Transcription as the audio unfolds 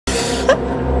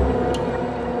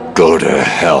Go to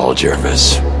hell,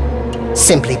 Jervis.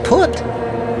 Simply put,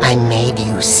 I made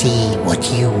you see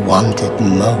what you wanted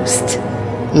most.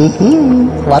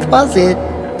 What was it?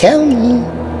 Tell me.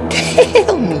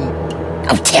 Tell me.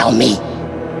 Oh, tell me.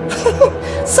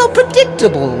 So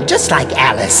predictable, just like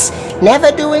Alice.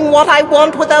 Never doing what I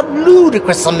want without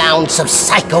ludicrous amounts of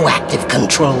psychoactive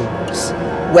controls.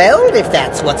 Well, if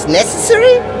that's what's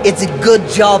necessary, it's a good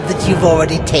job that you've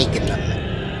already taken them.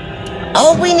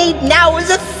 All we need now is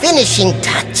a finishing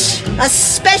touch. A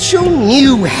special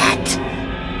new hat.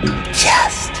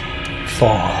 Just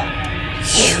for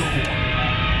you.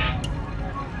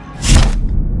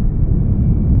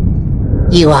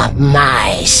 You are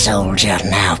my soldier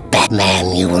now,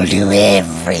 Batman. You will do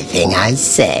everything I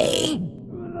say.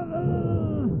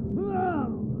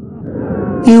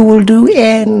 You will do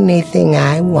anything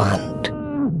I want.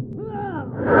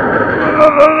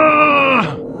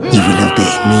 You will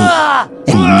obey me,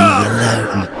 and me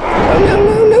alone.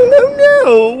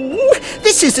 No.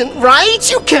 This isn't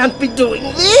right. You can't be doing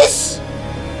this.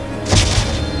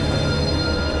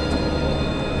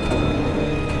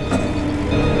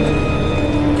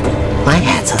 My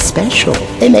hats are special.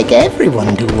 They make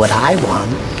everyone do what I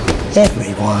want.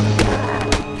 Everyone.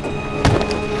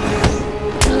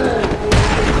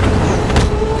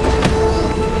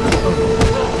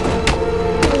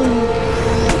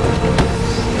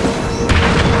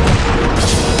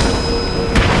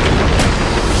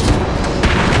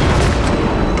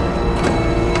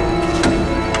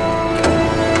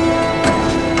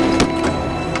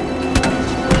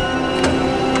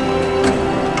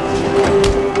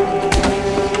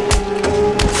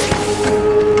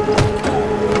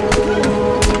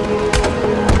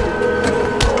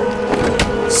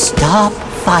 Stop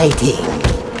fighting.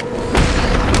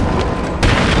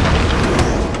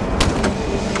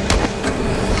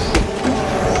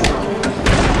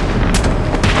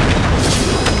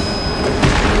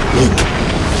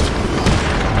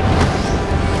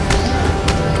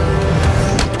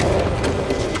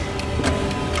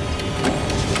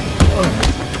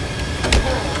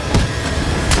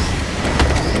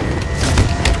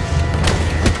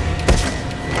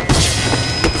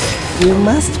 You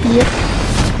must be a...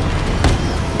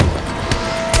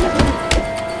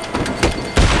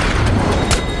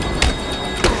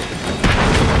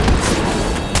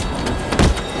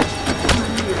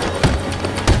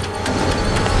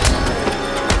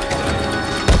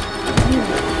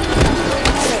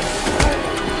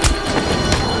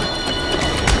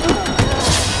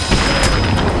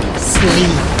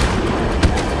 Sleep.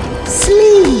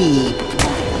 Sleep.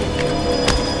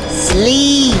 Sleep.